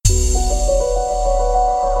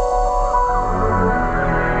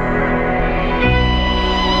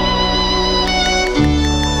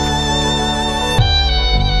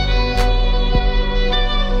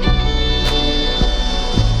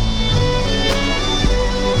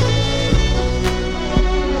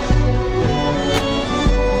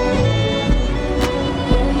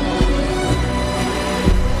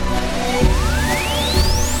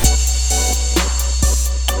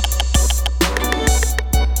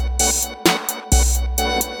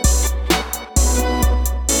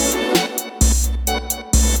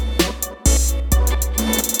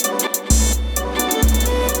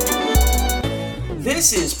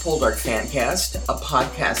Poldark Fancast, a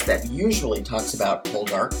podcast that usually talks about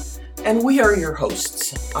Poldark, and we are your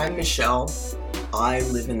hosts. I'm Michelle. I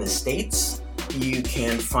live in the States. You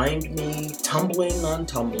can find me tumbling on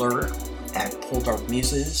Tumblr at Poldark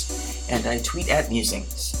Muses, and I tweet at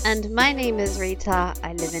Musings. And my name is Rita.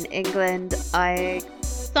 I live in England. I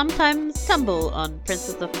sometimes tumble on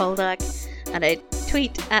Princess of Poldark, and I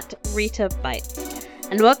tweet at Rita Bites.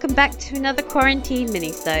 And welcome back to another quarantine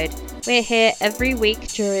minisode. We're here every week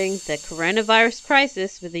during the coronavirus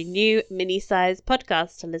crisis with a new mini-sized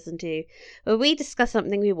podcast to listen to, where we discuss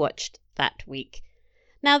something we watched that week.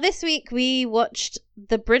 Now this week we watched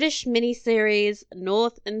the British miniseries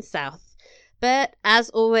North and South. But as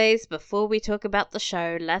always, before we talk about the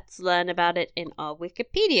show, let's learn about it in our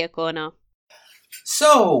Wikipedia corner.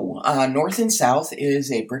 So, North and South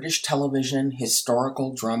is a British television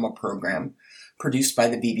historical drama program produced by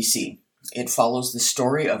the BBC. It follows the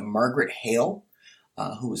story of Margaret Hale,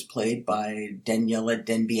 who was played by Daniela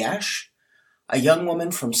Denbiash, a young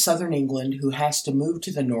woman from southern England who has to move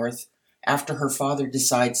to the north after her father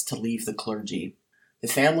decides to leave the clergy. The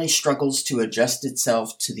family struggles to adjust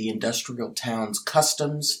itself to the industrial town's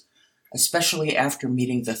customs, especially after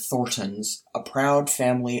meeting the Thorntons, a proud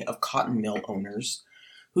family of cotton mill owners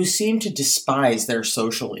who seem to despise their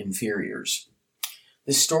social inferiors.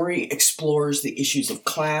 The story explores the issues of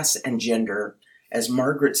class and gender as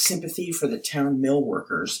Margaret's sympathy for the town mill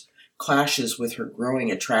workers clashes with her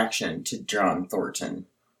growing attraction to John Thornton,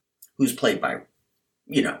 who's played by,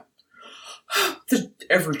 the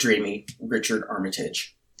ever-dreamy Richard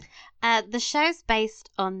Armitage. The show's based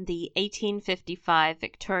on the 1855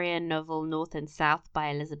 Victorian novel North and South by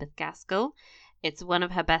Elizabeth Gaskell. It's one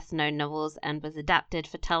of her best-known novels and was adapted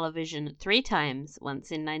for television 3 times, once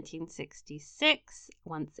in 1966,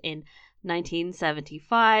 once in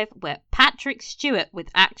 1975, where Patrick Stewart, with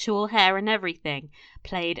actual hair and everything,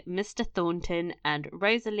 played Mr. Thornton, and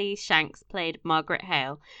Rosalie Shanks played Margaret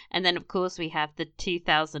Hale. And then, of course, we have the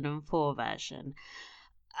 2004 version.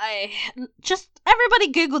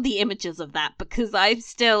 Everybody Google the images of that, because I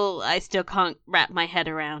still can't wrap my head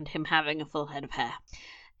around him having a full head of hair.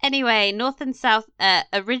 Anyway, North and South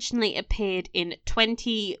originally appeared in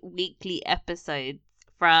 20 weekly episodes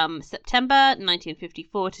from September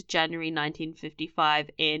 1954 to January 1955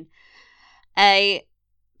 in a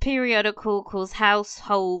periodical called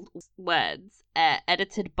Household Words,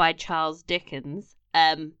 edited by Charles Dickens.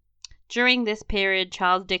 During this period,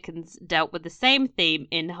 Charles Dickens dealt with the same theme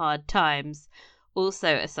in Hard Times,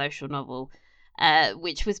 also a social novel,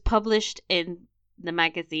 which was published in the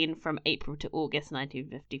magazine from April to August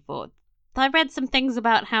 1954. I read some things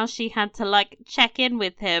about how she had to check in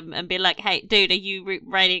with him and be like, "Hey, dude, are you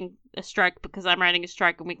writing a strike? Because I'm writing a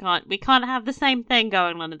strike, and we can't have the same thing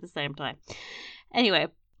going on at the same time." Anyway,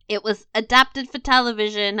 it was adapted for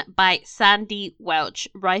television by Sandy Welch,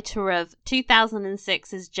 writer of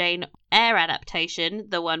 2006's Jane Eyre adaptation,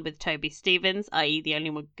 the one with Toby Stephens, i.e. the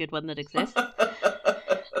only good one that exists,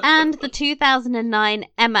 and the 2009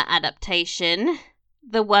 Emma adaptation,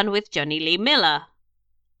 the one with Johnny Lee Miller,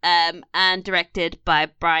 and directed by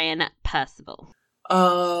Brian Percival.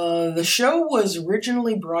 The show was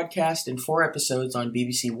originally broadcast in 4 episodes on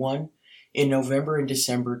BBC One in November and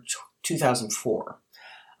December 2004.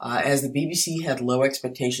 As the BBC had low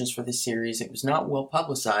expectations for the series, it was not well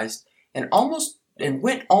publicized and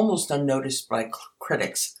went almost unnoticed by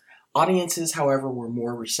critics. Audiences, however, were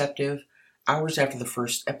more receptive. Hours after the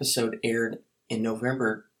first episode aired in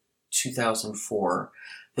November 2004,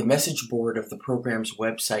 the message board of the program's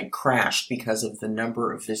website crashed because of the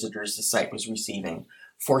number of visitors the site was receiving,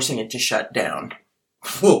 forcing it to shut down.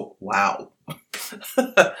 Whoa, wow.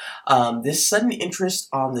 This sudden interest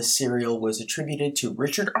on the serial was attributed to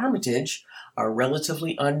Richard Armitage, a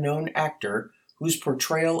relatively unknown actor whose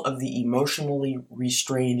portrayal of the emotionally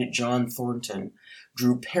restrained John Thornton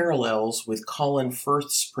drew parallels with Colin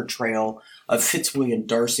Firth's portrayal of Fitzwilliam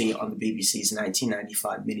Darcy on the BBC's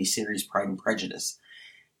 1995 miniseries Pride and Prejudice,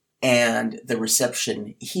 and the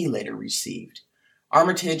reception he later received.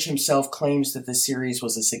 Armitage himself claims that the series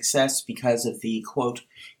was a success because of the, quote,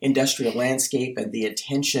 industrial landscape and the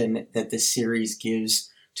attention that the series gives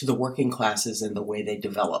to the working classes and the way they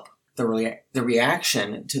develop. The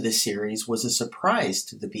reaction to the series was a surprise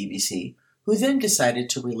to the BBC, who then decided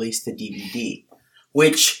to release the DVD,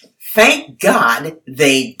 which, thank God,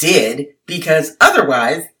 they did, because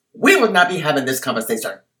otherwise we would not be having this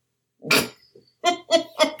conversation.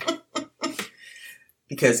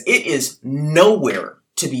 Because it is nowhere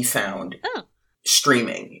to be found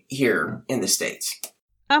streaming here in the States.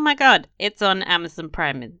 Oh my god, it's on Amazon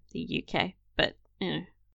Prime in the UK, but,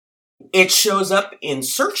 It shows up in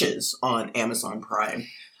searches on Amazon Prime.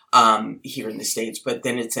 here in the States. But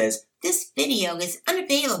then it says, this video is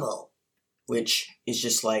unavailable, which is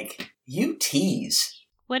just like, you tease.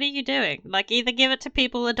 What are you doing? Like, either give it to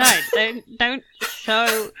people or don't. Don't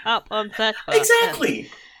show up on search bar. Exactly.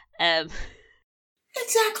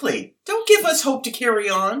 Exactly. Don't give us hope to carry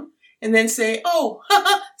on and then say, oh,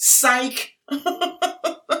 psych.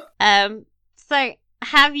 So,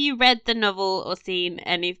 have you read the novel or seen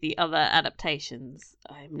any of the other adaptations?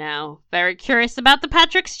 I'm now very curious about the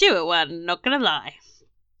Patrick Stewart one, not gonna lie.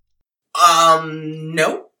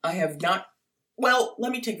 No, I have not. Well,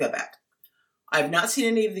 let me take that back. I've not seen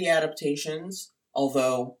any of the adaptations,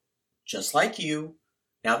 although, just like you,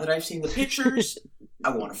 now that I've seen the pictures,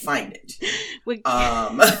 I want to find it.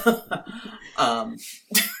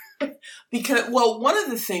 Because, well, one of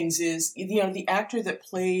the things is, the actor that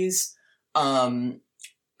plays her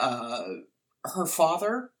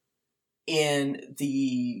father in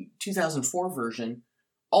the 2004 version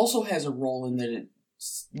also has a role in the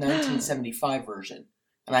 1975 version.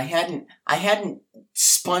 And I hadn't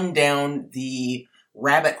spun down the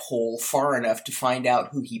rabbit hole far enough to find out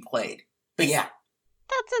who he played. But yeah.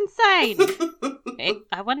 That's insane.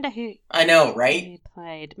 I wonder who... I know, right? He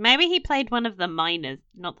played. Maybe he played one of the miners.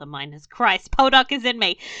 Not the miners. Christ, Poldark is in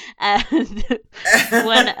me.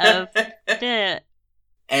 One of the...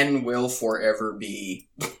 And will forever be.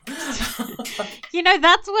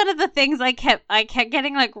 That's one of the things I kept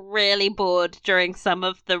getting like really bored during some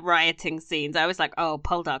of the rioting scenes. I was like, oh,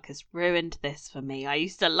 Poldark has ruined this for me. I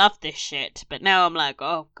used to love this shit, but now I'm like,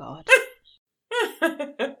 oh god.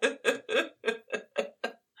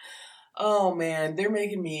 Oh man, they're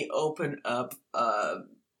making me open up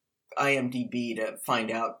IMDb to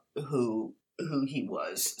find out who he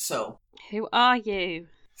was. So, who are you?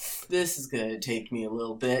 This is going to take me a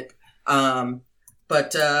little bit.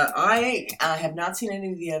 But I have not seen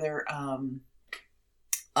any of the other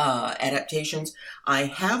adaptations. I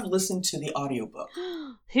have listened to the audiobook.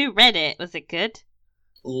 Who read it? Was it good?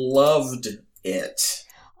 Loved it.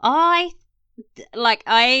 I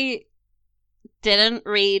didn't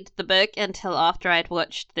read the book until after I'd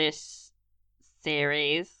watched this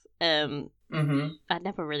series. I'd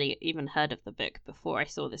never really even heard of the book before I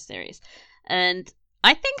saw this series. And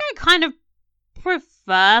I think I kind of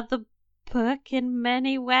prefer the book in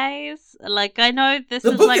many ways. Like, I know this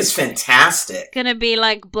the book is fantastic. Gonna be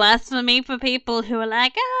like blasphemy for people who are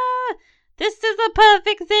like, this is a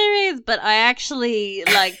perfect series, but I actually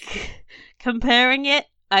like comparing it,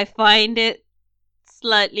 I find it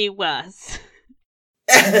slightly worse.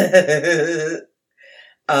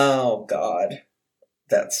 Oh god.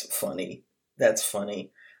 That's funny. The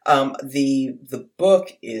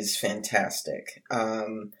book is fantastic.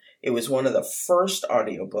 It was one of the first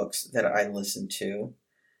audiobooks that I listened to.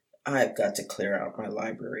 I've got to clear out my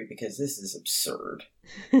library because this is absurd.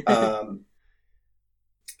 Oh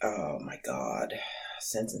my god.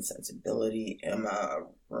 Sense and Sensibility, Emma,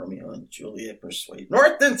 Romeo and Juliet, Persuade,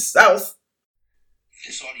 North and South.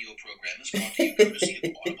 This audio program is brought to you courtesy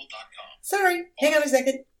of Audible.com. Sorry, hang on a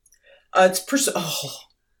second.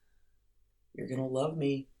 You're gonna love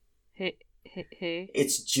me. Who?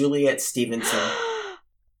 It's Juliet Stevenson.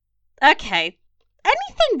 Okay.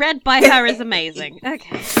 Anything read by her is amazing.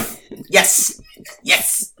 Okay. Yes. Yeah,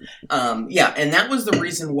 and that was the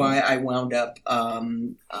reason why I wound up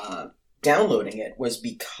downloading it, was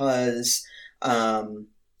because I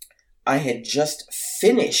had just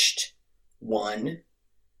finished one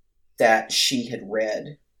that she had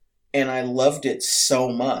read, and I loved it so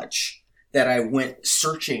much that I went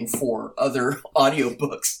searching for other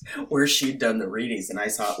audiobooks where she'd done the readings, and I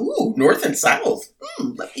saw, ooh, North and South.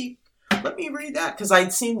 Let me read that, because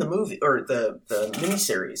I'd seen the movie or the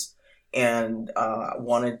miniseries, and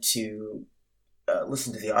wanted to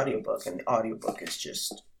listen to the audiobook, and the audiobook is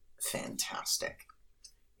just fantastic.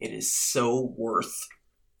 It is so worth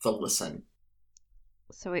the listen.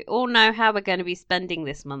 So we all know how we're going to be spending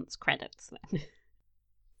this month's credits then.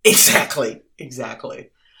 Exactly.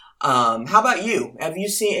 How about you?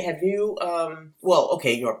 Well,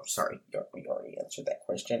 okay, you already answered that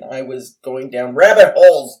question. I was going down rabbit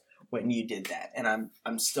holes when you did that, and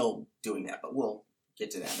I'm still doing that, but we'll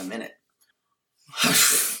get to that in a minute.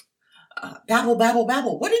 Babble.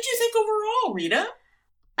 What did you think overall, Rita?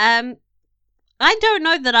 I don't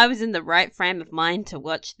know that I was in the right frame of mind to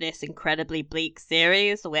watch this incredibly bleak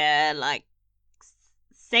series where, like,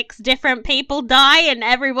 6 different people die and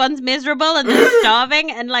everyone's miserable and they're starving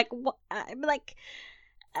and, like, I'm like...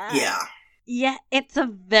 Yeah, it's a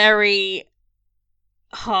very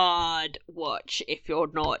hard watch if you're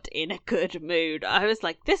not in a good mood. I was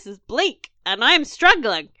like, this is bleak and I'm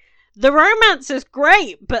struggling. The romance is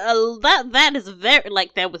great, but that is very,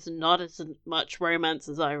 like, there was not as much romance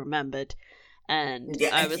as I remembered. And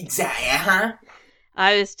Yeah, I was exactly. Uh-huh.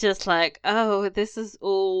 I was just like, oh, this is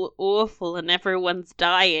all awful and everyone's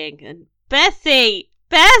dying. And Bessie,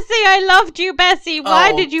 I loved you, Bessie.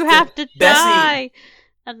 Why did you have to die?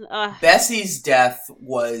 And Bessie's death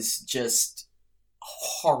was just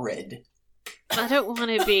horrid. I don't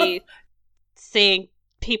want to be seeing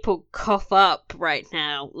people cough up right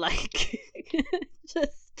now. Like,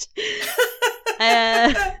 just.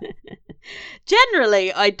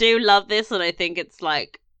 Generally, I do love this, and I think it's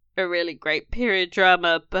like a really great period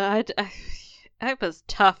drama, but it was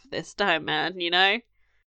tough this time, man, you know?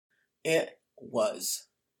 It was.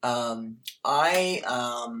 I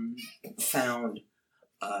found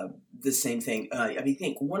the same thing. I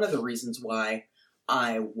think one of the reasons why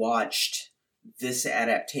I watched this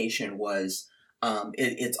adaptation was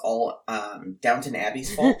it's all Downton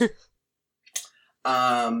Abbey's fault.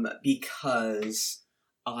 Because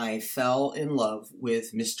I fell in love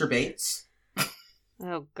with Mr. Bates.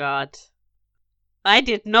 Oh, God. I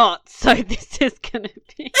did not, so this is gonna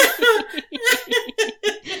be...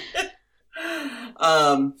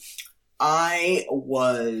 I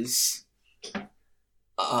was...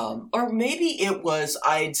 or maybe it was...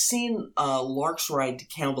 I'd seen Lark's Ride to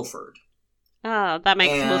Candleford. Oh, that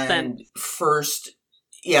makes more sense. First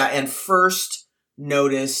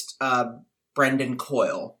noticed Brendan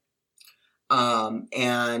Coyle.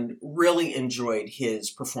 And really enjoyed his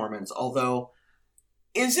performance. Although,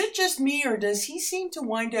 is it just me, or does he seem to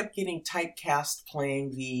wind up getting typecast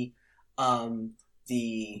playing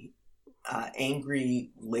the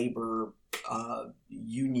angry labor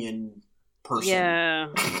union person? Yeah.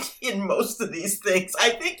 In most of these things, I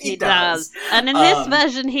think he does. And in this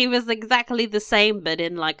version, he was exactly the same, but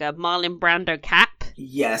in like a Marlon Brando cap.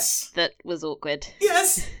 Yes. That was awkward.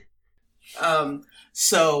 Yes.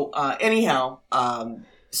 So, anyhow,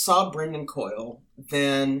 saw Brendan Coyle,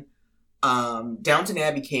 then, Downton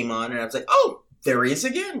Abbey came on, and I was like, oh, there he is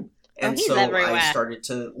again. And so everywhere. I started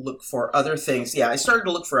to look for other things. Yeah, I started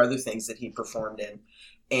to look for other things that he performed in,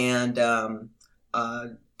 and,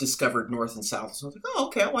 discovered North and South. So I was like, oh,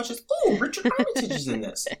 okay, I'll watch this. Oh, Richard Armitage is in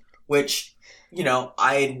this. Which, you know,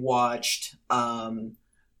 I had watched,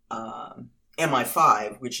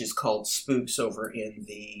 MI5, which is called Spooks over in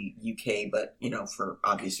the UK, but, you know, for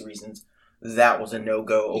obvious reasons, that was a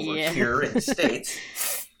no-go over here in the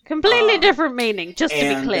States. Completely different meaning, just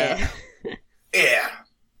to be clear.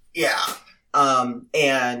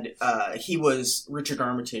 Richard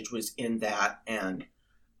Armitage was in that, and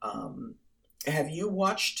have you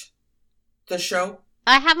watched the show?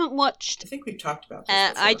 I haven't watched... I think we've talked about this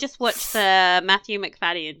before. I just watched the Matthew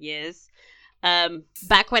McFadden years.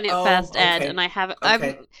 Back when it first aired, and I haven't.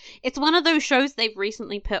 It's one of those shows they've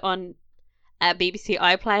recently put on BBC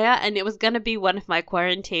iPlayer, and it was going to be one of my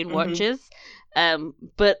quarantine watches.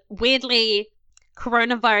 But weirdly,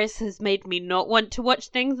 coronavirus has made me not want to watch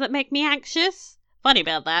things that make me anxious. Funny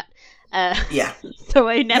about that. So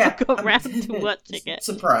I never got around to watching it.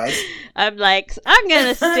 Surprise. I'm like, I'm going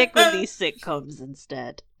to stick with these sitcoms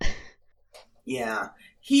instead. Yeah.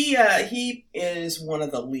 He is one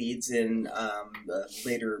of the leads in the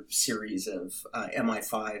later series of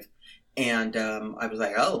MI5, and I was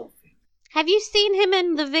like, oh. Have you seen him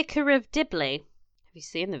in The Vicar of Dibley? Have you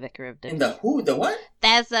seen The Vicar of Dibley? In the who? The what?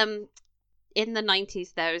 There's in the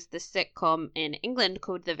 90s there was this sitcom in England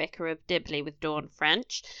called The Vicar of Dibley with Dawn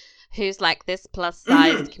French, who's like this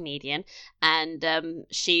plus-sized comedian, and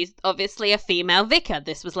she's obviously a female vicar.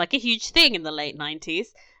 This was like a huge thing in the late 90s,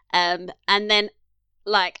 and then.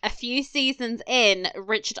 Like, a few seasons in,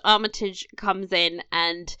 Richard Armitage comes in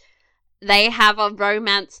and they have a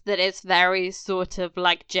romance that is very sort of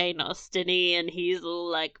like Jane Austen-y, and he's all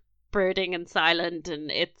like brooding and silent, and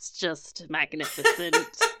it's just magnificent.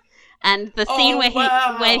 And the scene where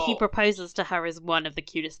he proposes to her is one of the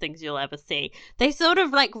cutest things you'll ever see. They sort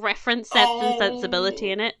of like reference Sense and Sensibility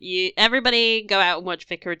in it. Everybody go out and watch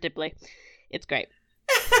Vicar of Dibley. It's great.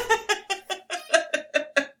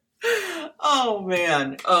 Oh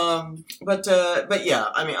man. But yeah,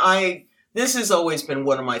 I mean, this has always been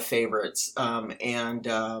one of my favorites.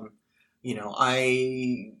 You know,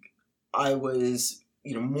 I was,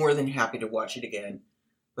 you know, more than happy to watch it again.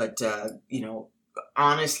 But, you know,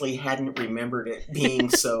 honestly hadn't remembered it being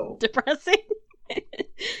so depressing.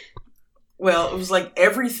 Well, it was like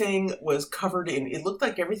everything was covered in, it looked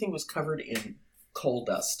like everything was covered in coal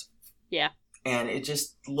dust. Yeah. And it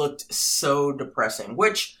just looked so depressing,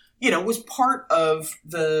 which, you know, was part of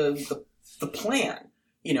the plan.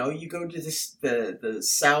 You know, you go to the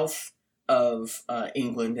south of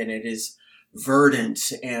England, and it is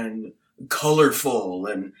verdant and colorful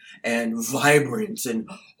and vibrant and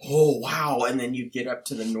oh wow, and then you get up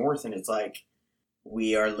to the north and it's like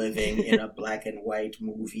we are living in a black and white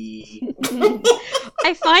movie.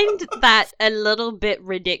 I find that a little bit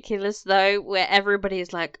ridiculous though, where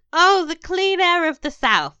everybody's like, "Oh, the clean air of the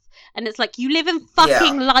South." And it's like, you live in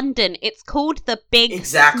fucking London. It's called the Big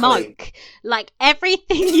Smoke. Like,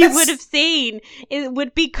 everything you would have seen, it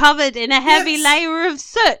would be covered in a heavy layer of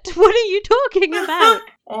soot. What are you talking about?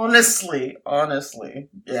 Honestly.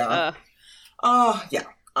 Yeah. Yeah.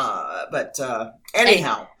 But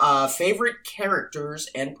anyhow, favorite characters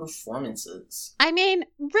and performances. I mean,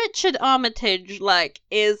 Richard Armitage, like,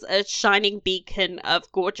 is a shining beacon of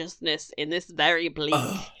gorgeousness in this very bleak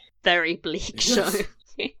show.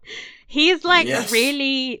 He's like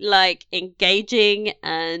really like engaging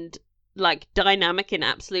and like dynamic in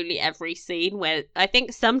absolutely every scene, where I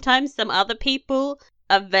think sometimes some other people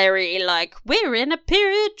are very like, we're in a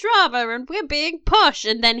period drama and we're being posh,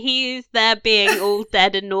 and then he's there being all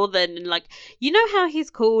dead and northern and like, you know how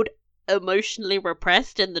he's called emotionally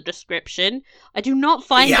repressed in the description? I do not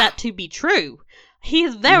find that to be true. He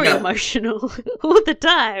is very emotional all the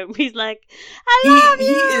time. He's like, I love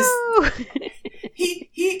you. He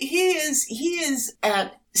is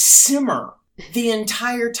at simmer the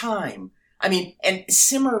entire time. I mean, and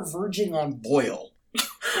simmer verging on boil.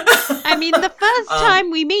 I mean, the first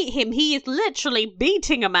time we meet him, he is literally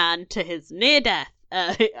beating a man to his near death.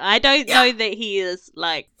 I don't know that he is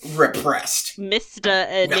like repressed, Mr.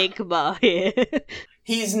 Enigma here.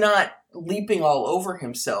 He's not leaping all over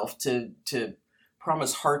himself to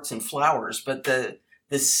promise hearts and flowers, but the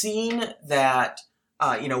scene that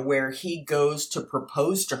where he goes to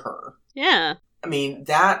propose to her. Yeah. I mean,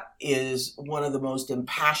 that is one of the most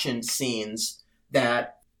impassioned scenes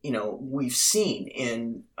that, we've seen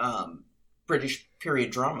in British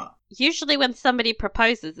period drama. Usually when somebody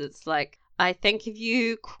proposes, it's like, I think of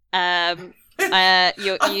you,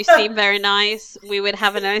 you seem very nice, we would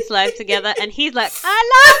have a nice life together, and he's like,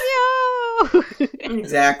 I love you!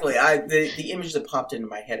 Exactly. The image that popped into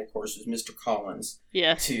my head, of course, was Mr. Collins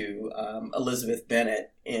to Elizabeth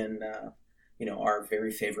Bennet in our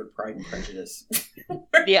very favorite Pride and Prejudice.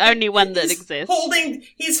 The only one that exists.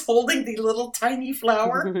 He's holding the little tiny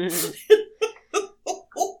flower.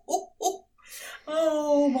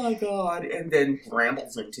 Oh my God! And then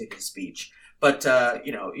rambles into his speech. But how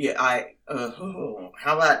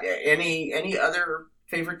about any other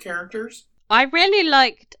favorite characters? I really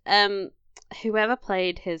liked whoever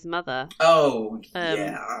played his mother. Oh,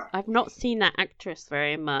 yeah. I've not seen that actress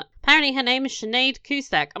very much. Apparently her name is Sinead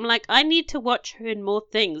Cusack. I'm like, I need to watch her in more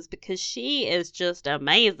things because she is just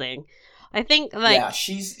amazing. I think, like... Yeah,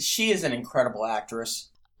 she is an incredible actress.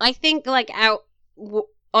 I think, like,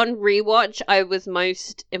 on rewatch, I was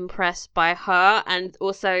most impressed by her, and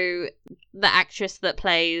also the actress that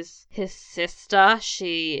plays his sister.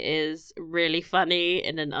 She is really funny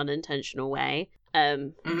in an unintentional way.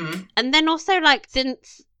 And then also, like,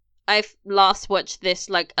 since I've last watched this,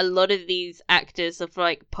 like, a lot of these actors have,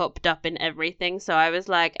 like, popped up in everything, so I was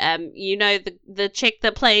like, the chick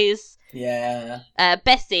that plays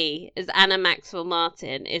Bessie is Anna Maxwell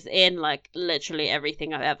Martin, is in, like, literally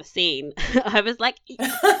everything I've ever seen. I was like, you're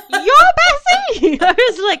Bessie! I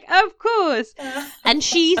was like, of course! And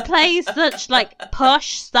she plays such, like,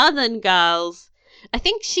 posh southern girls. I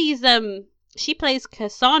think she's, she plays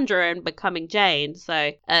Cassandra in Becoming Jane,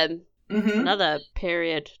 so another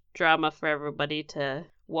period drama for everybody to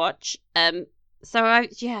watch. So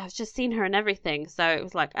I've just seen her in everything, so it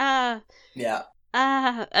was like, and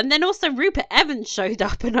then also Rupert Evans showed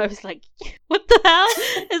up, and I was like, what the hell?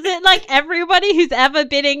 Is it like everybody who's ever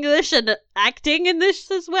been English and acting in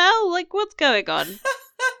this as well? Like, what's going on?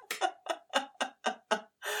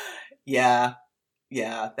 Yeah,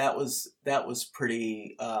 that was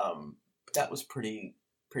pretty. That was pretty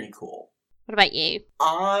cool. What about you?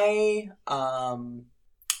 I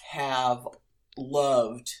have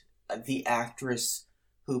loved the actress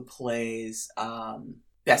who plays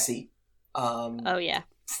Bessie.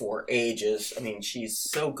 For ages. I mean, she's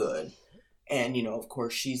so good, and of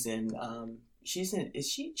course, she's in she's in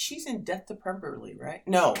Death to Pemberley, right?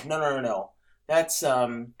 No. That's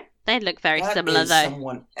They look very similar, though.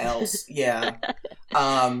 Someone else, yeah.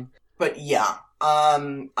 But yeah.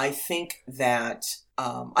 I think that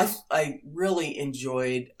I really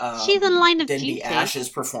enjoyed she's in Line of Denby Duty. Ash's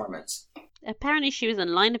performance. Apparently she was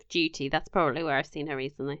in Line of Duty. That's probably where I've seen her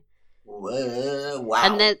recently. Wow.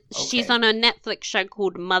 And then she's on a Netflix show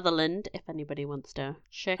called Motherland, if anybody wants to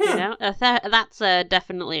check it out. That's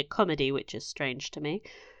definitely a comedy, which is strange to me.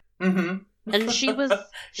 And she It's like,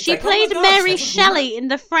 oh played my gosh, Mary that's a Shelley in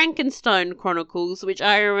the Frankenstein Chronicles, which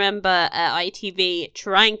I remember ITV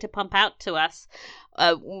trying to pump out to us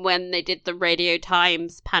when they did the Radio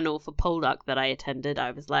Times panel for Poldark that I attended.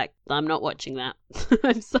 I was like, I'm not watching that.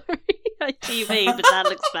 I'm sorry, ITV, but that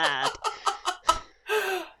looks bad.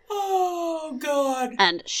 Oh, God.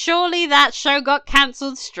 And surely that show got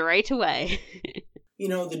cancelled straight away. You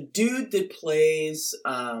know, the dude that plays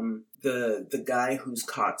the guy who's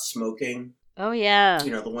caught smoking, Oh, yeah.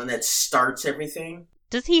 you know, the one that starts everything.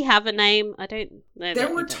 Does he have a name? I don't know.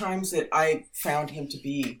 There were times that I found him to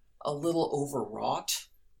be a little overwrought.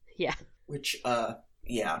 Yeah. Which,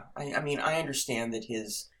 yeah. I mean, I understand that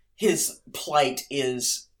his plight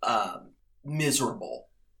is miserable.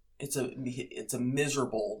 It's a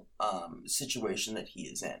miserable situation that he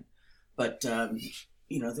is in. But,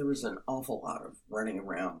 you know, there was an awful lot of running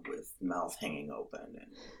around with mouth hanging open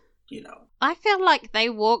and, you know. I feel like they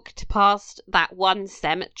walked past that one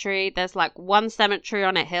cemetery. There's like one cemetery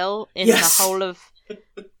on a hill in Yes. the whole of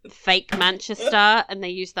fake Manchester, and they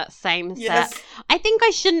used that same set. Yes. I think I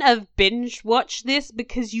shouldn't have binge watched this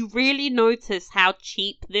because you really notice how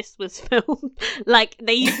cheap this was filmed. Like,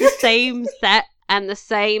 they used the same set and the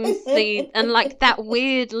same scene, and like that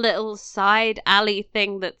weird little side alley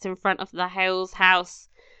thing that's in front of the Hales house,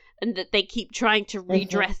 and that they keep trying to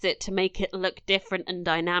redress it to make it look different and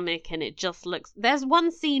dynamic, and it just looks... There's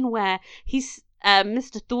one scene where he's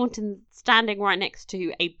Mr. Thornton standing right next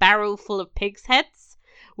to a barrel full of pigs' heads,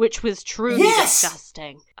 which was truly Yes!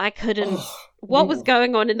 disgusting. I couldn't... Oh, What was ooh.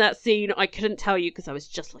 going on in that scene, I couldn't tell you because I was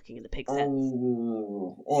just looking at the pig's heads.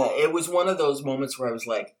 Oh, yeah, it was one of those moments where I was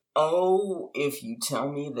like, oh, if you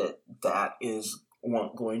tell me that is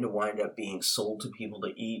going to wind up being sold to people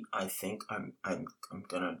to eat, I think I'm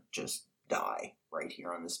gonna just die right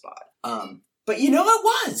here on the spot. But you know it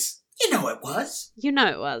was. You know it was. You know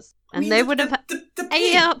it was. I And mean, they would have... the A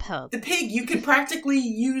pig. uphill. The pig, you could practically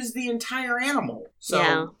use the entire animal. So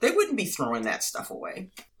Yeah. they wouldn't be throwing that stuff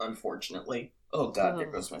away, unfortunately. Oh, God,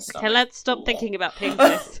 there goes my stomach. Okay, let's stop thinking about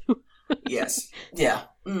pigs. Yes. Yeah.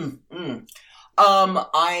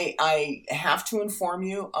 I have to inform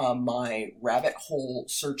you, my rabbit hole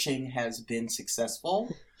searching has been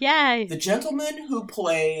successful. Yay. The gentleman who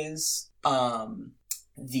plays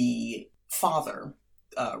the father,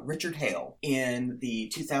 Richard Hale, in the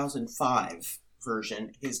 2005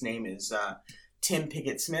 version, his name is Tim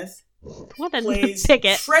Pickett-Smith, What a plays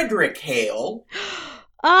Piggott. Frederick Hale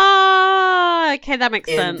Oh, okay, that makes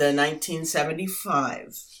in sense. the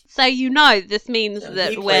 1975. So you know this means So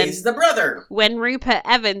that he plays the brother. when Rupert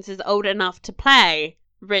Evans is old enough to play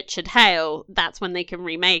Richard Hale, that's when they can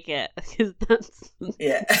remake it. Because that's...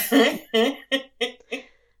 Yeah.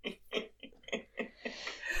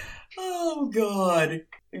 Oh, God.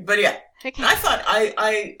 But yeah, Okay. I thought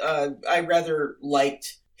I rather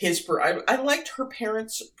liked his I liked her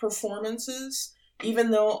parents' performances,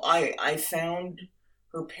 even though I found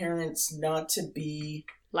her parents not to be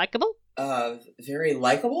Likeable? very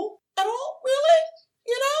likable at all, really,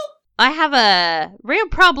 you know? I have a real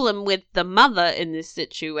problem with the mother in this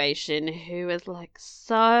situation, who is like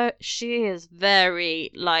she is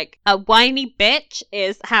very, like, a whiny bitch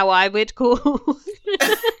is how I would call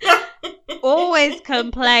always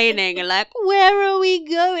complaining, like, where are we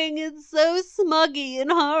going? It's so smuggy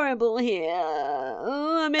and horrible here.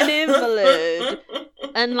 Oh, I'm an invalid.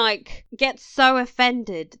 And, like, gets so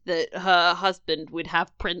offended that her husband would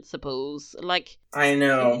have principles. Like, I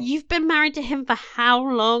know. you've been married to him for how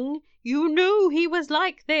long? You knew he was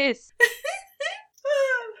like this.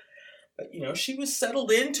 But, you know, she was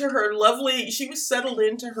settled into her lovely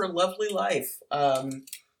life,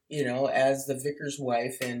 you know, as the vicar's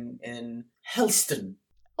wife in Helston.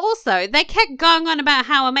 Also, they kept going on about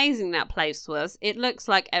how amazing that place was. It looks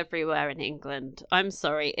like everywhere in England. I'm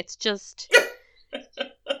sorry. It's just...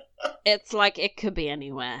 it's like it could be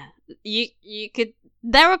anywhere. You could...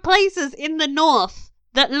 There are places in the north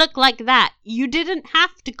that look like that. You didn't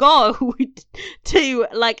have to go to,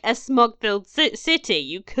 like, a smog-filled city.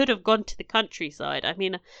 You could have gone to the countryside. I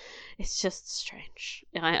mean, it's just strange.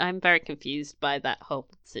 I'm very confused by that whole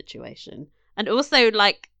situation. And also,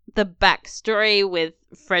 like, the backstory with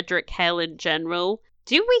Frederick Hale in general.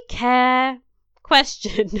 Do we care?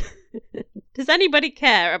 Question. Does anybody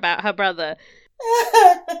care about her brother?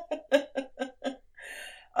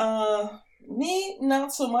 Me,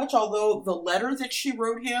 not so much, although the letter that she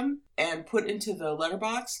wrote him and put into the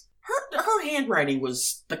letterbox, her handwriting was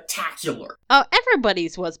spectacular. Oh,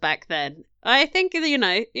 everybody's was back then. I think, you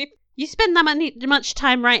know, if you spend that much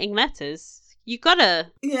time writing letters, you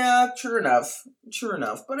gotta... Yeah, true enough.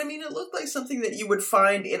 But I mean, it looked like something that you would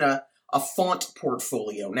find in a a font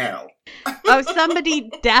portfolio now. Oh, somebody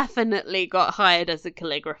definitely got hired as a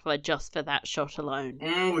calligrapher just for that shot alone.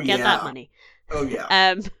 Get that money. Oh,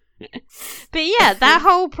 yeah. But yeah, that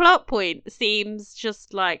whole plot point seems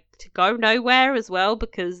just like to go nowhere as well,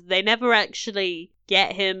 because they never actually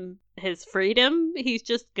get him his freedom. He's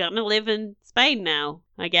just gonna live in Spain now,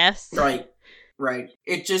 I guess. Right.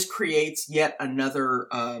 It just creates yet another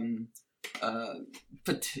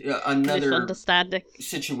misunderstanding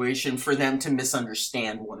situation for them to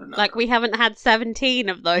misunderstand one another. Like, we haven't had 17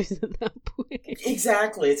 of those at that point.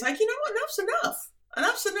 Exactly. It's like, enough's enough.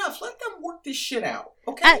 Enough's enough. Let them work this shit out.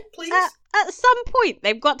 Okay, please? At some point,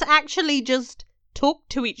 they've got to actually just talk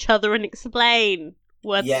to each other and explain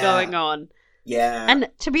what's going on. Yeah. And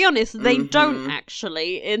to be honest, they don't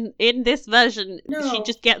actually. In this version, she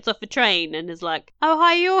just gets off a train and is like, oh,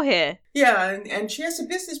 hi, you're here. Yeah, and she has a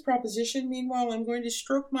business proposition. Meanwhile, I'm going to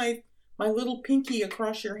stroke my little pinky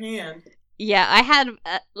across your hand. Yeah, I had,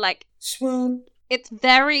 swoon. It's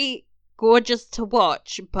very gorgeous to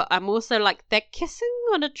watch, but I'm also like, they're kissing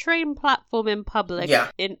on a train platform in public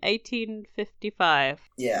in 1855.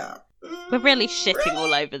 Yeah. We're really shitting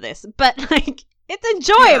all over this, but like, it's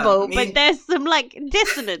enjoyable, but there's some like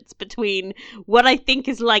dissonance between what I think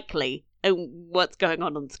is likely and what's going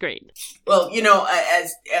on screen. Well,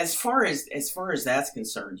 as far as that's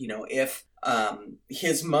concerned, if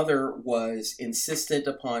his mother was insistent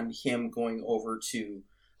upon him going over to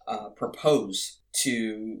propose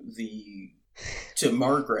to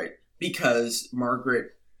Margaret, because Margaret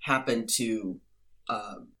happened to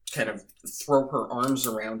kind of throw her arms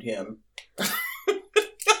around him.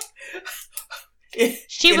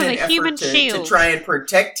 She was a human shield to try and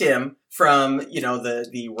protect him from,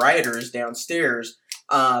 the rioters downstairs.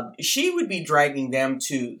 She would be dragging them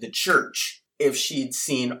to the church if she'd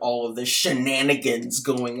seen all of the shenanigans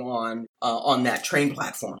going on that train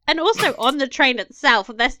platform. And also on the train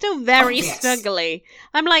itself, they're still very snuggly.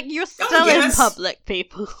 I'm like, you're still in public,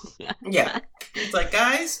 people. Yeah. It's like,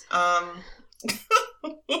 guys, even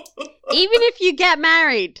if you get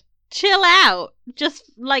married, chill out.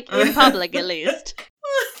 Just, like, in public, at least.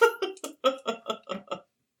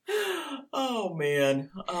 Oh, man.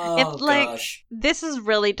 Oh, it's like, gosh. This is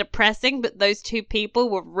really depressing, but those two people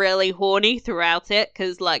were really horny throughout it,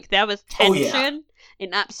 because, like, there was tension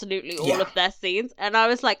in absolutely all of their scenes, and I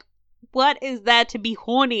was like, what is there to be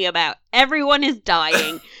horny about? Everyone is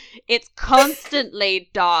dying. It's constantly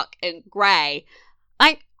dark and grey.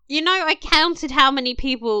 I counted how many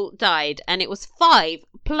people died, and it was 5,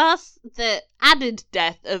 plus the added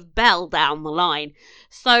death of Belle down the line.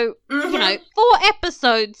 So, 4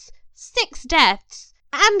 episodes, 6 deaths,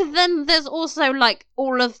 and then there's also, like,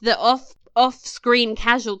 all of the off-screen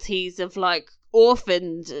casualties of, like,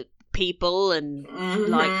 orphaned people and,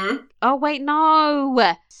 like... Oh, wait,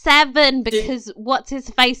 no! 7, because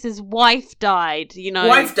what's-his-face's wife died,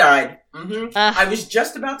 Wife died. I was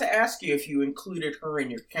just about to ask you if you included her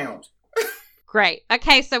in your count. Great.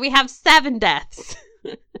 Okay, so we have 7 deaths.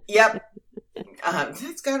 Yep.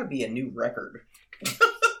 That's gotta be a new record.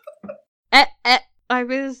 I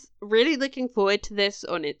was really looking forward to this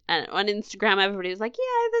on Instagram. Everybody was like,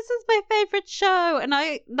 yeah, this is my favorite show. And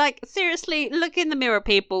I, like, seriously, look in the mirror,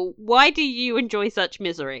 people. Why do you enjoy such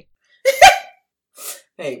misery?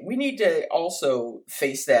 Hey, we need to also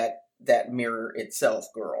face that mirror itself,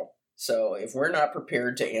 girl. So if we're not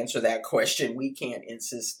prepared to answer that question, we can't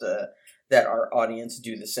insist that our audience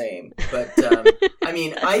do the same. But, I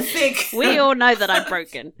mean, I think... We all know that I'm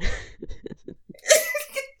broken.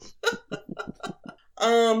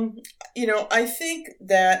 I think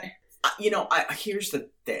that, here's the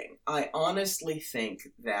thing. I honestly think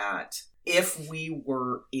that if we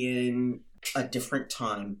were in a different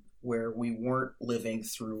time where we weren't living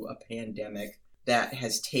through a pandemic that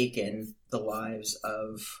has taken the lives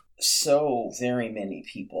of so very many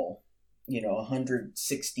people,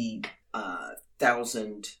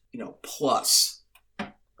 160,000, plus,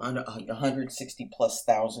 160 plus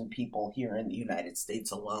thousand people here in the United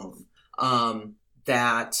States alone,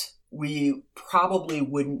 that we probably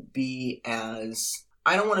wouldn't be as,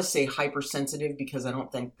 I don't want to say hypersensitive, because I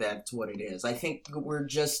don't think that's what it is. I think we're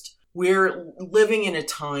living in a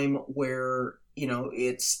time where,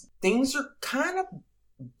 things are kind of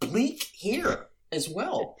bleak here as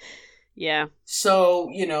well. Yeah.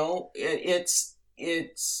 So, it's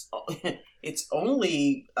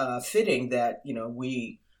only fitting that,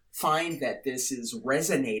 we find that this is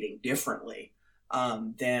resonating differently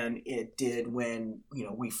than it did when,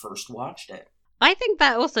 we first watched it. I think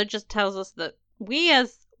that also just tells us that we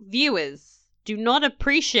as viewers do not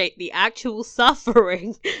appreciate the actual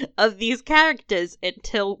suffering of these characters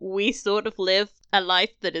until we sort of live a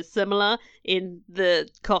life that is similar in the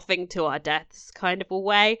coughing to our deaths kind of a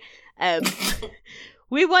way.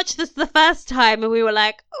 We watched this the first time and we were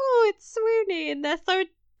like, oh, it's swoony and they're so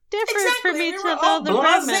different from each we were other. all The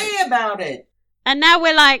blasé romance. about it. And now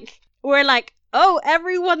we're like, oh,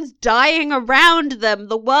 everyone's dying around them.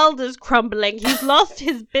 The world is crumbling. He's lost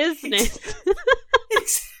his business.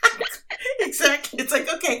 Exactly. It's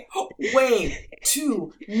like, okay, way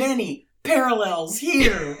too many parallels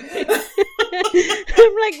here.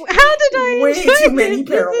 I'm like, how did I Way enjoy too many this?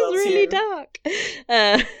 parallels This is really here. dark.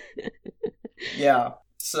 Yeah.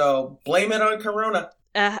 So blame it on Corona.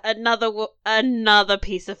 Another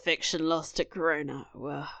piece of fiction lost to Corona.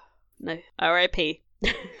 Well, no, R.I.P.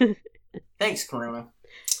 Thanks, Corona.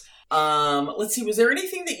 Let's see. Was there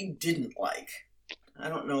anything that you didn't like? I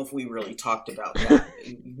don't know if we really talked about that.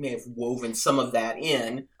 We may have woven some of that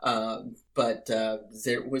in, but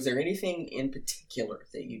was there anything in particular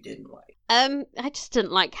that you didn't like? I just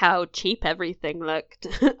didn't like how cheap everything looked.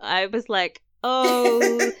 I was like,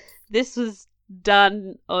 oh, this was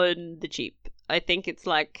done on the cheap. I think it's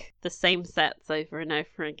like the same sets over and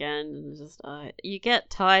over again, and just you get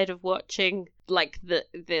tired of watching like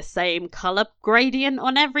the same color gradient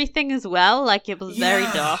on everything as well. Like it was very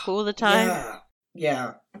dark all the time.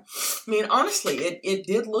 Yeah. I mean, honestly, it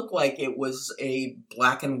did look like it was a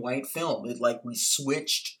black and white film. We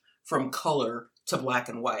switched from color to black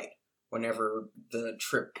and white whenever the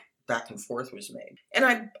trip back and forth was made,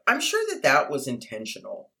 and I'm sure that was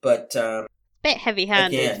intentional, but. Bit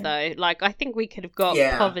heavy-handed Again. though. Like I think we could have got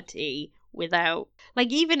poverty without,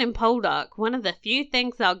 like even in Poldark, one of the few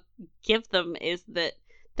things I'll give them is that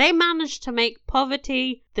they managed to make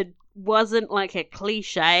poverty that wasn't like a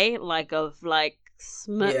cliche, like of like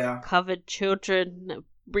smoke-covered children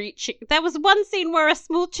reaching. There was one scene where a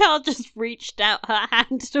small child just reached out her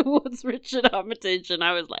hand towards Richard Armitage, and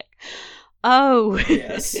I was like, oh,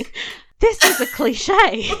 yes. This is a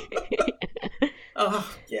cliche.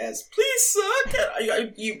 Oh, yes. Please,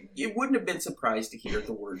 sir, you wouldn't have been surprised to hear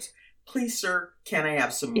the words, please, sir, can I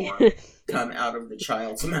have some more, come out of the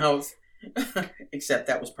child's mouth. Except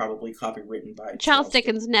that was probably copywritten by Charles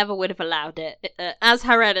Dickens never would have allowed it. As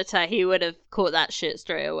Hereditary, he would have caught that shit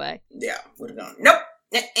straight away. Yeah, would have gone, nope.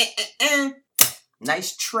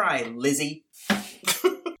 Nice try, Lizzie.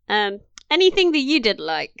 Anything that you did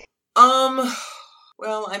like?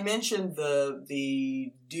 Well, I mentioned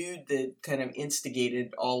the dude that kind of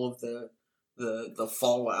instigated all of the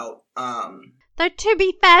fallout. Though to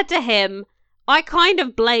be fair to him, I kind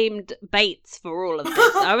of blamed Bates for all of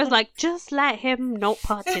this. I was like, just let him not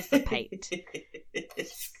participate.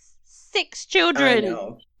 6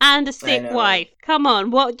 children and a sick wife. Come on,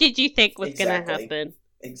 what did you think was going to happen?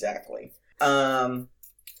 Exactly.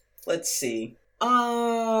 Let's see.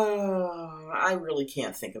 I really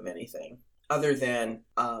can't think of anything other than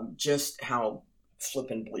just how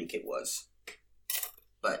flippin' bleak it was.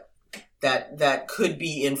 But that could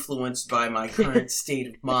be influenced by my current state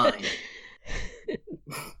of mind.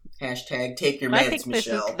 Hashtag take your meds, I think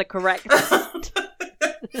Michelle. This is the correct.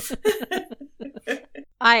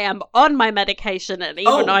 I am on my medication and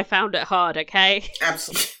even I found it hard, okay?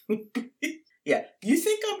 Absolutely. Yeah. You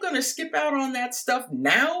think I'm gonna skip out on that stuff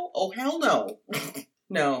now? Oh hell no.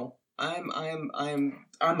 No. I'm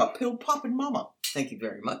a pill popping mama. Thank you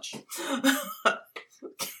very much.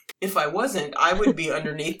 If I wasn't, I would be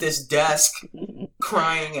underneath this desk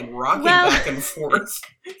crying and rocking back and forth.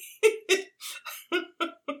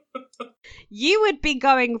 You would be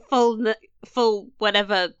going full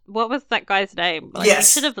whatever. What was that guy's name? Like,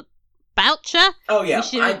 yes. Should have Boucher. Oh yeah,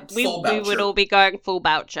 we would all be going full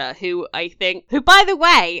Boucher. Who by the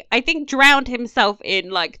way, I think drowned himself in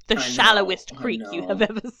like the shallowest creek you have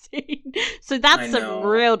ever seen. So that's some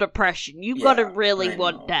real depression. You've got to really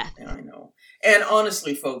want death. I know. And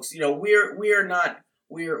honestly, folks, we're not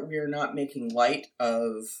making light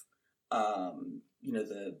of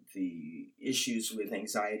the issues with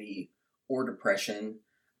anxiety or depression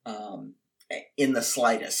in the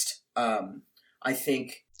slightest. I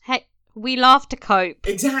think. Hey, we laugh to cope.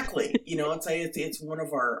 Exactly. It's one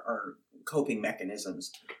of our coping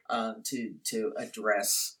mechanisms to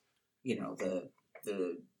address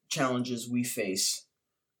the challenges we face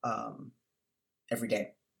every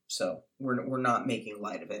day. So we're not making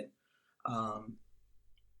light of it.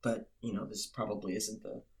 But this probably isn't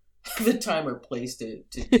the time or place to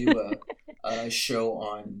do a show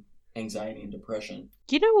on anxiety and depression.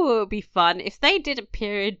 You know what would be fun? If they did a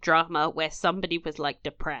period drama where somebody was like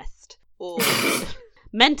depressed or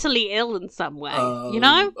mentally ill in some way,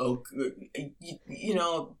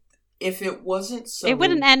 if it wasn't so... It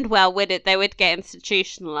wouldn't end well, would it? They would get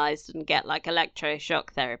institutionalized and get, like, electroshock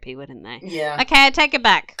therapy, wouldn't they? Yeah. Okay, I take it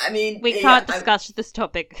back. I mean... We can't discuss this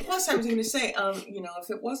topic. Plus, I was going to say, if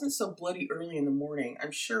it wasn't so bloody early in the morning,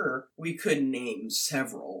 I'm sure we could name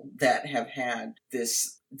several that have had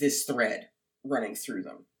this thread running through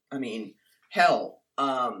them. I mean, hell,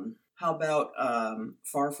 how about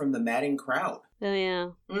Far From the Madding Crowd? Oh, yeah.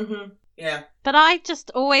 Mm-hmm. Yeah. But I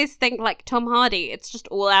just always think, like, Tom Hardy, it's just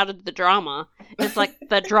all out of the drama. It's like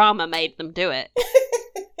the drama made them do it.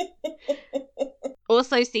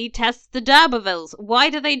 Also, see, Tess the D'Urbervilles. Why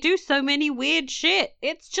do they do so many weird shit?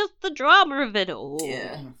 It's just the drama of it all.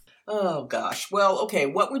 Yeah. Oh, gosh. Well, okay,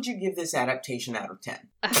 what would you give this adaptation out of 10?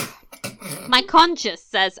 My conscience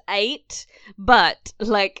says 8, but,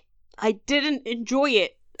 like, I didn't enjoy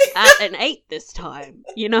it at an 8 this time,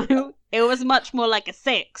 you know? It was much more like a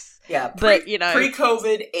 6. Yeah, but, you know...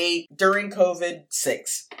 Pre-COVID, 8. During COVID,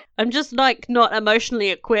 6. I'm just, like, not emotionally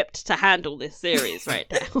equipped to handle this series right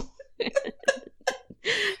now.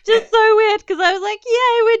 Just so weird, because I was like,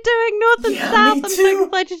 yay, we're doing North and South. I'm so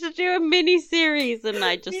excited to do a mini-series, and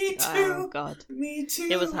I just... Me too. Oh, God. Me too.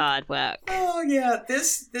 It was hard work. Oh, yeah.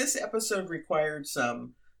 This episode required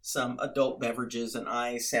some adult beverages, and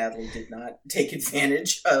I sadly did not take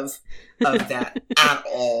advantage of that at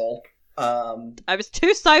all. I was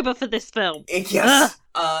too sober for this film. Yes.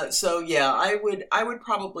 So yeah, I would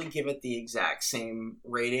probably give it the exact same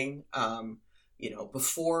rating.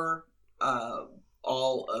 Before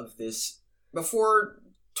all of this, before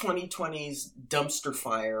 2020's dumpster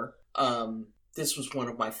fire, this was one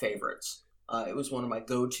of my favorites. It was one of my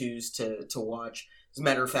go-tos to watch. As a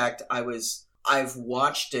matter of fact, I've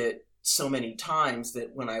watched it so many times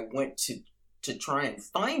that when I went to try and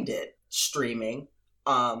find it streaming,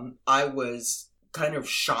 I was kind of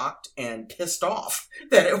shocked and pissed off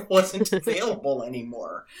that it wasn't available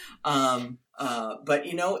anymore. But,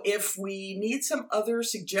 if we need some other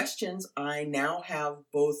suggestions, I now have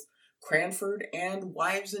both Cranford and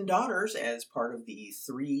Wives and Daughters as part of the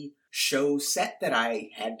 3-show set that I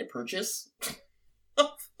had to purchase.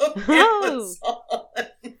 Oh.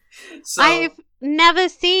 So, I've never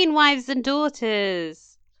seen Wives and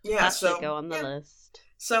Daughters. Yeah, that should go on the list.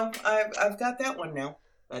 So I've got that one now.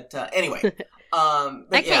 But anyway, okay.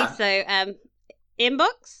 Yeah. So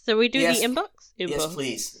inbox. So we do the inbox.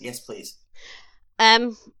 Yes, please.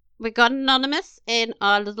 We got anonymous in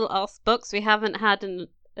our little ask box. We haven't had an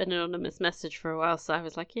anonymous message for a while, so I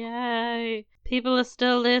was like, yay! People are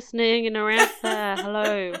still listening and are out there.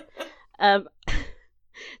 Hello.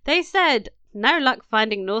 They said, no luck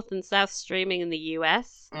finding North and South streaming in the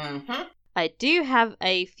US. Mm-hmm. I do have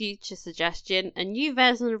a future suggestion. A new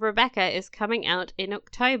version of Rebecca is coming out in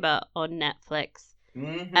October on Netflix.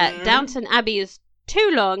 Mm-hmm. Downton Abbey is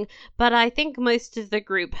too long, but I think most of the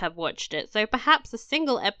group have watched it, so perhaps a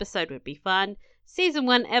single episode would be fun. Season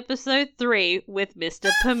 1, Episode 3 with Mr.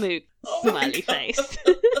 Pamuk. Smiley face.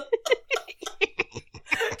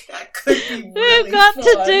 That could be really We've got fun.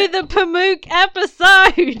 to do the Pamuk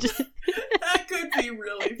episode. That could be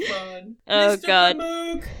really fun. Oh, Mr. God.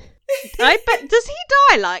 Pamuk. I bet, does he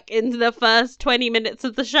die, like, in the first 20 minutes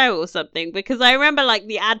of the show or something? Because I remember, like,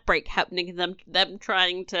 the ad break happening and them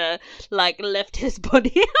trying to, like, lift his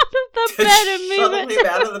body out of the bed and move him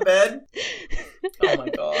out of the bed? Oh, my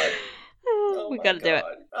God. We gotta do it.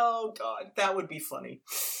 Oh, God. That would be funny.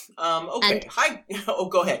 Okay. Hi. Oh,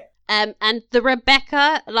 go ahead. And the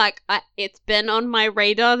Rebecca, like, it's been on my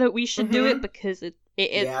radar that we should do it because it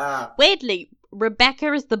is... Yeah. Weirdly,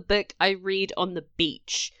 Rebecca is the book I read on the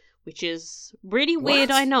beach, which is really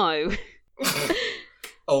weird, I know.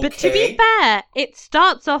 Okay. But to be fair, it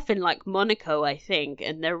starts off in, like, Monaco, I think,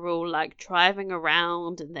 and they're all, like, driving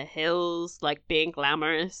around in the hills, like, being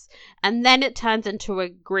glamorous, and then it turns into a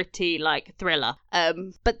gritty, like, thriller.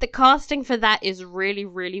 But the casting for that is really,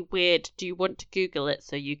 really weird. Do you want to Google it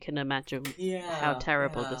so you can imagine how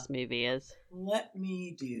terrible this movie is? Let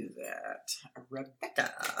me do that.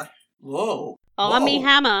 Rebecca. Whoa. Armie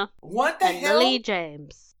Hammer. What the hell? Lily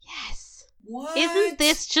James. Yes. What? Isn't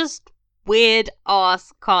this just weird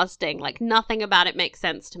ass casting? Like, nothing about it makes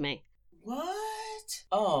sense to me. What?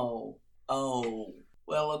 Oh.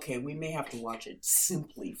 Well, okay, we may have to watch it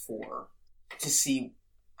simply to see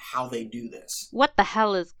how they do this. What the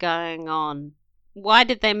hell is going on? Why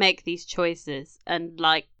did they make these choices? And,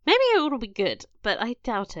 like, maybe it'll be good, but I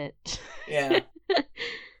doubt it. Yeah.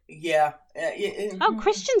 Yeah. Oh,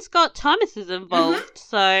 Christian Scott Thomas is involved,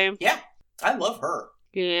 so... Yeah, I love her.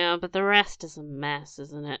 Yeah, but the rest is a mess,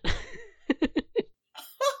 isn't it?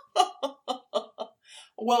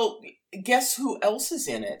 Well, guess who else is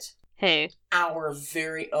in it? Who? Our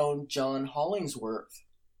very own John Hollingsworth.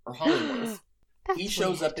 or Hollingworth. That's He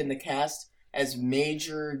shows weird. up in the cast as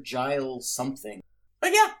Major Giles something.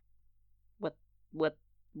 But yeah. What?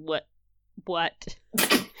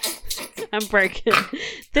 I'm broken.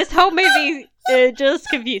 This whole movie just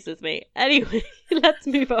confuses me. Anyway, let's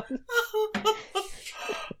move on.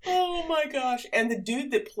 Oh my gosh. And the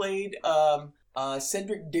dude that played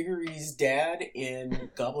Cedric Diggory's dad in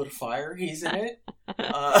Goblet of Fire, he's in it.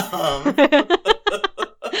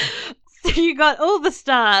 So you got all the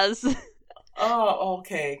stars. Oh,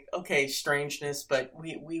 okay, strangeness, but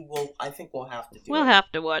we will, I think we'll have to do it. We'll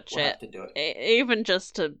have to watch We'll it. have to do it. Even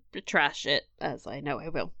just to trash it, as I know I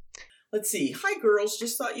will. Let's see. Hi, girls.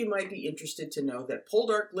 Just thought you might be interested to know that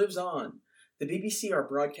Poldark lives on. The BBC are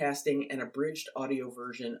broadcasting an abridged audio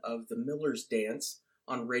version of The Miller's Dance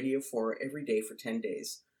on Radio 4 every day for 10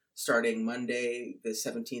 days, starting Monday, the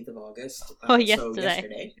 17th of August. So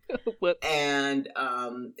yesterday. Whoops. And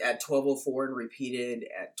at 12:04 and repeated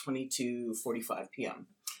at 22:45 p.m.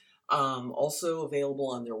 Also available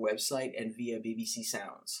on their website and via BBC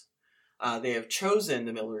Sounds. They have chosen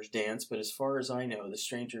The Miller's Dance, but as far as I know, The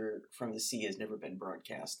Stranger from the Sea has never been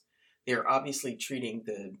broadcast. They are obviously treating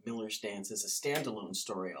The Miller's Dance as a standalone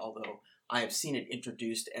story, although I have seen it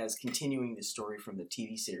introduced as continuing the story from the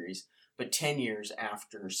TV series, but 10 years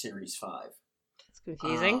after Series 5. It's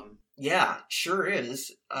confusing. Yeah, sure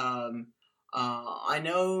is. I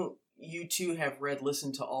know you two have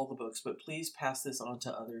listened to all the books, but please pass this on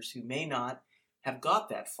to others who may not have got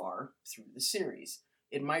that far through the series.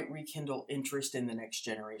 It might rekindle interest in the next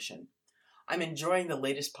generation. I'm enjoying the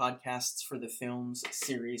latest podcasts for the films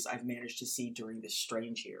series I've managed to see during this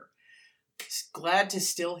strange year. Glad to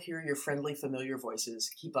still hear your friendly, familiar voices.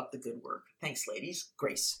 Keep up the good work. Thanks, ladies.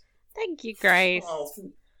 Grace. Thank you, Grace. Oh,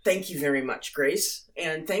 thank you very much, Grace.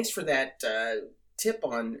 And thanks for that tip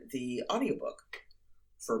on the audiobook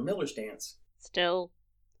for Miller's Dance. Still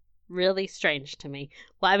really strange to me.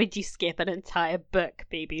 Why would you skip an entire book,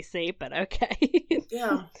 BBC? But okay.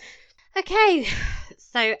 Yeah. Okay,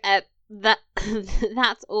 so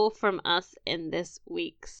that's all from us in this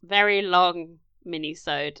week's very long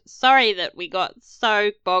mini-sode. Sorry that we got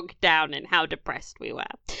so bogged down in how depressed we were.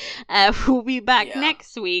 We'll be back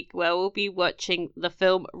next week where we'll be watching the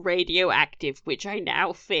film Radioactive, which I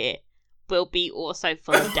now fear will be also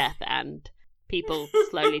full of death and people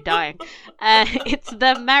slowly dying. It's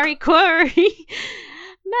the Marie Curie,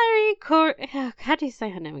 how do you say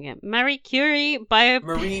her name again? Marie Curie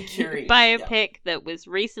biopic that was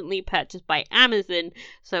recently purchased by Amazon,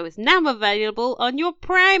 so is now available on your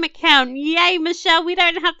Prime account. Yay, Michelle, we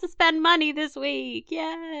don't have to spend money this week.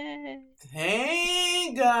 Yay.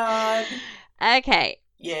 Thank God. Okay.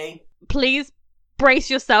 Yay. Please brace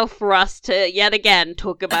yourself for us to yet again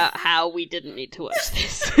talk about how we didn't need to watch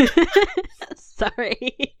this.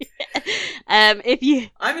 Sorry. I'm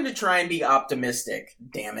gonna try and be optimistic,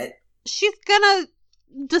 damn it. She's gonna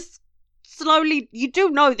just slowly, you do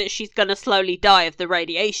know that she's gonna slowly die of the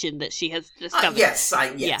radiation that she has discovered. Yes.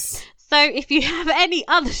 Yeah. So if you have any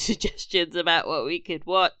other suggestions about what we could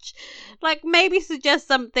watch, like maybe suggest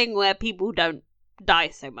something where people don't die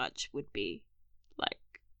so much would be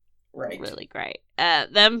really great.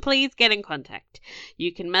 Then please get in contact.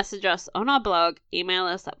 You can message us on our blog, email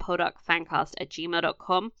us at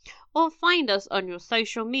poldarkfancast@gmail.com, or find us on your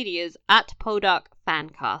social medias at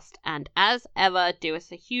poldarkfancast. And as ever, do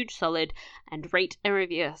us a huge solid and rate and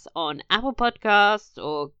review us on Apple Podcasts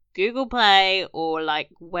or Google Play or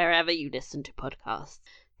wherever you listen to podcasts.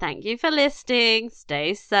 Thank you for listening.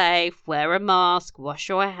 Stay safe, wear a mask, wash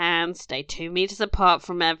your hands, stay 2 meters apart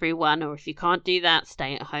from everyone, or if you can't do that,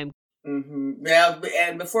 stay at home. Mm-hmm. Yeah,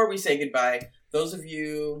 and before we say goodbye, those of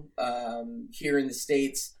you here in the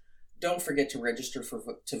States, don't forget to register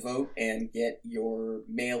to vote and get your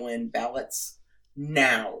mail-in ballots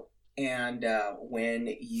now. And when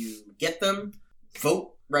you get them,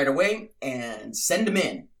 vote right away and send them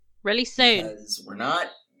in. Really soon. Because we're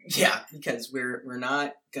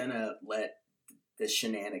not gonna let the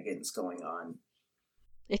shenanigans going on.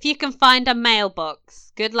 If you can find a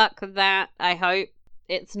mailbox, good luck with that. I hope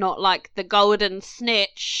it's not like the Golden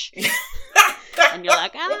Snitch. And you're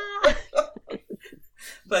like, ah.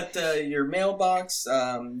 But your mailbox,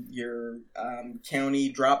 your county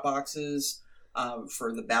drop boxes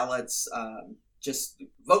for the ballots, just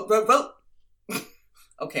vote.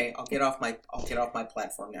 Okay, I'll get off my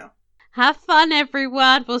platform now. Have fun,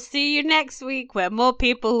 everyone. We'll see you next week where more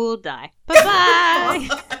people will die. Bye-bye.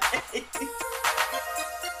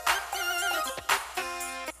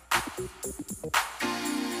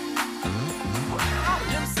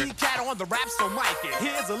 On the rap, so mic it.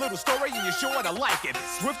 Here's a little story and you're sure to like it.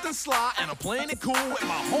 Swift and sly and I'm playing it cool with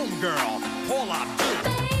my homegirl, Paula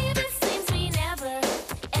Abdul.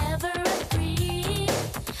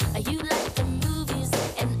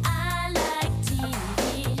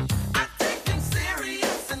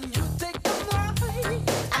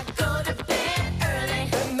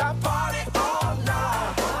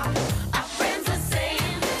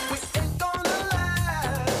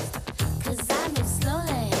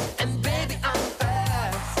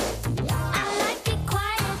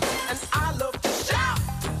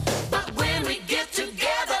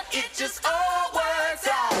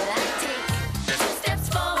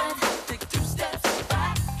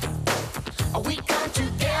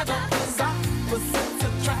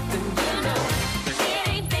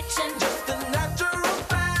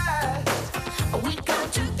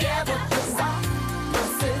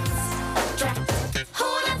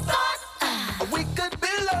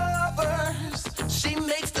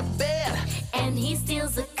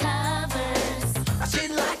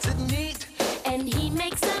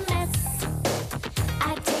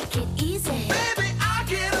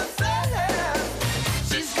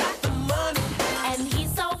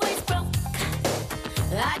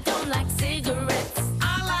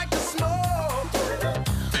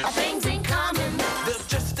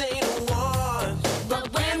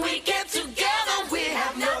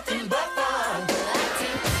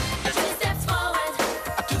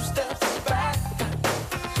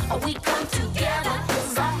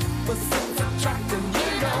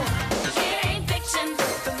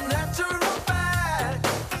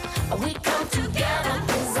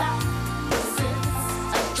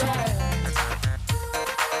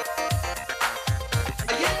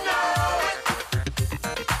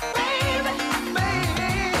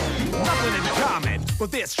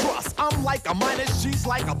 but there's trust. I'm like a minus, she's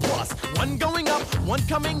like a plus. One going up, one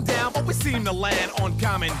coming down, but we seem to land on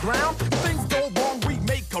common ground. If things go wrong, we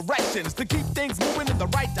make corrections to keep things moving in the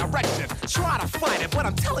right direction. Try to fight it, but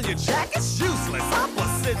I'm telling you, Jack, it's useless.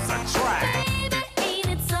 Opposites attract. Baby, ain't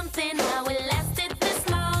it something how it lasted this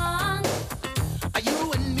long? Are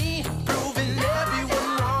you and me proving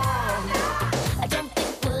everyone wrong? I don't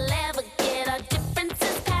think we'll ever get our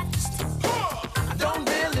differences patched. Don't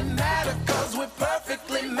really matter, cause we're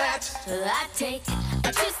perfectly matched. I take 2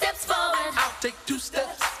 steps forward. I'll take 2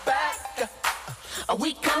 steps back.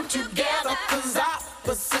 We come together, cause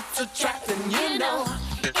opposites attract, and you know,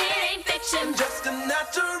 it ain't fiction. just a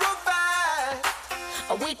natural fact.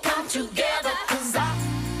 We come together.